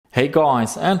Hey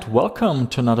guys, and welcome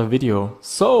to another video.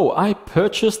 So I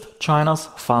purchased China's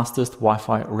fastest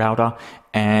Wi-Fi router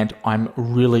and I'm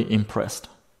really impressed.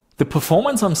 The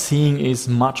performance I'm seeing is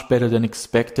much better than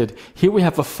expected. Here we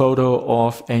have a photo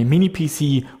of a mini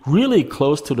PC really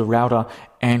close to the router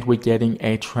and we're getting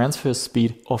a transfer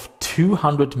speed of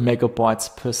 200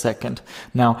 megabytes per second.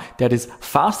 Now that is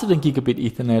faster than gigabit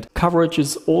Ethernet. Coverage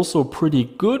is also pretty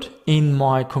good. In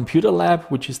my computer lab,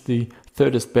 which is the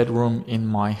thirdest bedroom in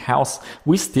my house,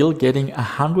 we're still getting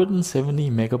 170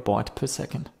 megabyte per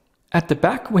second. At the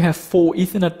back we have 4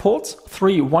 Ethernet ports,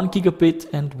 3 1 gigabit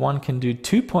and 1 can do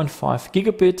 2.5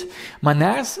 gigabit. My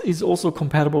NAS is also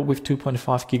compatible with 2.5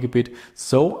 gigabit,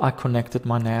 so I connected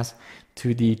my NAS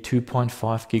to the 2.5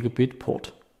 gigabit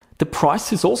port. The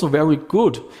price is also very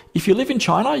good. If you live in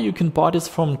China, you can buy this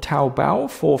from Taobao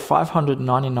for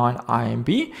 599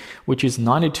 RMB, which is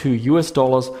 92 US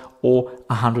dollars or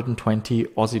 120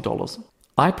 Aussie dollars.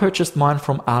 I purchased mine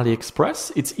from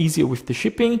AliExpress. It's easier with the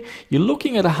shipping. You're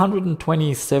looking at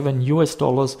 127 US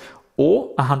dollars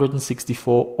or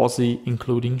 164 Aussie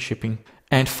including shipping.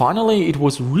 And finally, it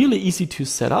was really easy to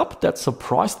set up. That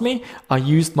surprised me. I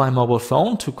used my mobile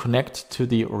phone to connect to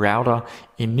the router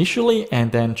initially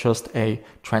and then just a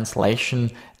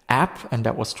translation app, and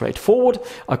that was straightforward.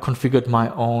 I configured my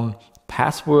own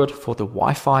password for the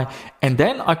Wi-Fi and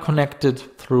then I connected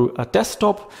through a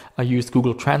desktop. I used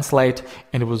Google Translate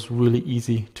and it was really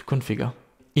easy to configure.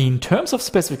 In terms of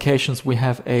specifications, we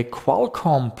have a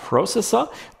Qualcomm processor.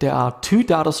 There are 2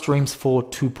 data streams for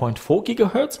 2.4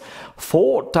 gigahertz,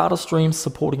 4 data streams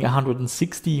supporting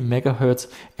 160 megahertz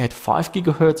at 5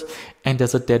 gigahertz, and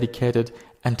there's a dedicated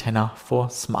antenna for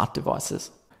smart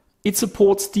devices. It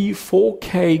supports the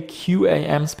 4K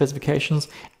QAM specifications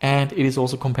and it is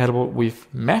also compatible with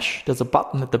mesh. There's a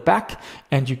button at the back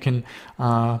and you can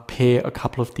pair a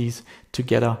couple of these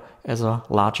together as a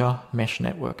larger mesh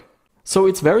network. So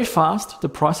it's very fast, the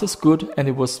price is good and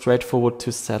it was straightforward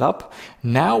to set up.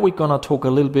 Now we're gonna talk a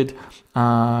little bit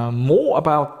more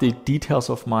about the details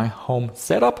of my home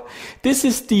setup. This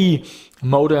is the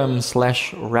modem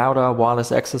slash router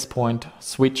wireless access point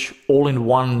switch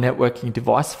all-in-one networking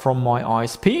device from my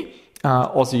ISP,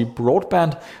 Aussie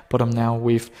Broadband, but I'm now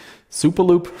with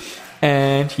Superloop.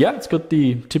 And yeah, it's got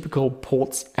the typical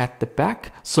ports at the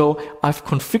back. So I've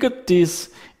configured this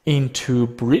into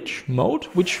bridge mode,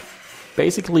 which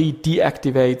basically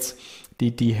deactivates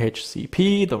the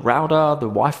DHCP, the router, the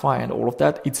Wi-Fi and all of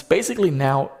that. It's basically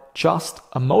now just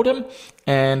a modem,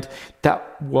 and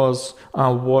that was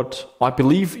what I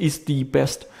believe is the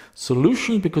best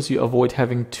solution because you avoid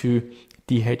having to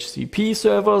DHCP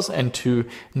servers and 2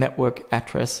 network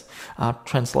address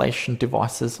translation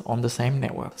devices on the same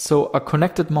network. So I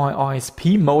connected my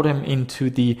ISP modem into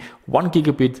the 1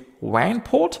 gigabit WAN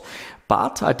port,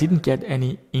 but I didn't get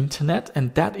any internet,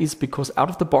 and that is because out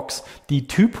of the box the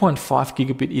 2.5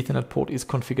 gigabit Ethernet port is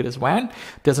configured as WAN.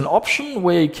 There's an option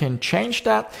where you can change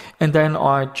that, and then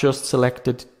I just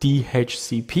selected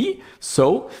DHCP,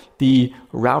 so the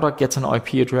router gets an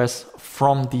IP address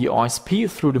from the ISP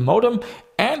through the modem,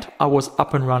 and I was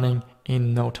up and running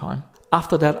in no time.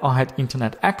 After that I had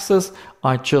internet access.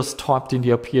 I just typed in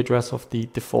the IP address of the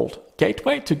default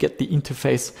gateway to get the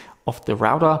interface of the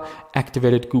router,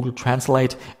 activated Google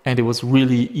Translate, and it was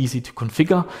really easy to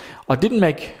configure. I didn't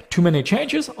make too many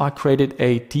changes. I created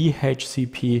a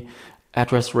DHCP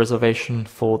address reservation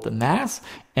for the NAS,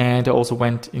 and I also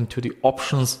went into the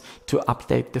options to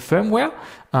update the firmware.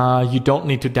 You don't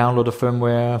need to download the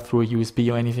firmware through a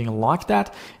USB or anything like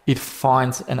that. It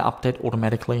finds an update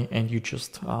automatically and you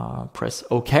just press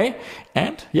OK.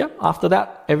 And yeah, after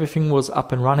that, everything was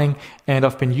up and running, and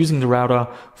I've been using the router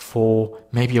for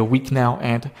maybe a week now,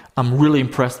 and I'm really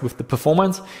impressed with the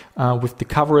performance, with the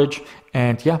coverage,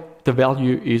 and yeah, the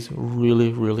value is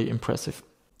really, really impressive.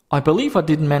 I believe I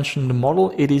didn't mention the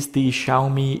model. It is the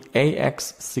Xiaomi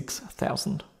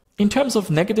AX6000. In terms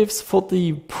of negatives for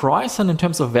the price and in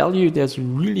terms of value, there's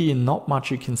really not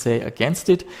much you can say against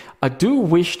it. I do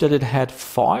wish that it had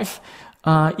 5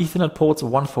 Ethernet ports,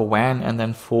 1 for WAN and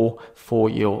then 4 for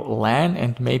your LAN,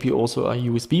 and maybe also a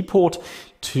USB port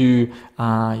to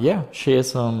share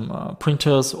some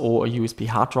printers or a USB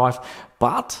hard drive.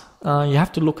 But you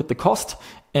have to look at the cost,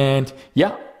 and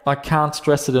yeah, I can't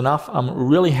stress it enough. I'm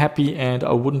really happy, and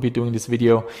I wouldn't be doing this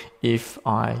video if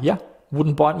I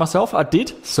wouldn't buy it myself. I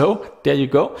did, so there you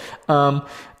go.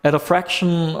 At a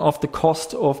fraction of the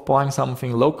cost of buying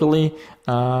something locally,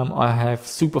 I have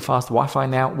super fast Wi-Fi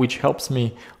now, which helps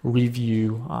me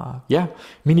review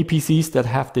mini PCs that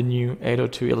have the new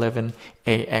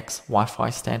 802.11ax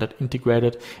Wi-Fi standard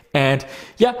integrated. And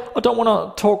yeah, I don't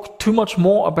want to talk too much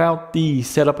more about the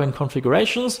setup and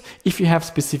configurations. If you have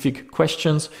specific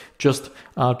questions, just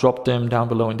drop them down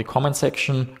below in the comment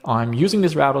section. I'm using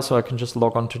this router so I can just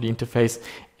log on to the interface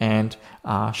and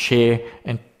share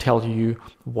and tell you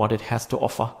what it has to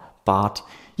offer. But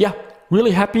yeah, really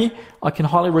happy. I can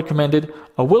highly recommend it.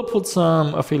 I will put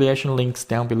some affiliation links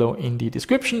down below in the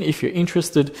description if you're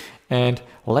interested, and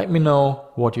let me know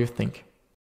what you think.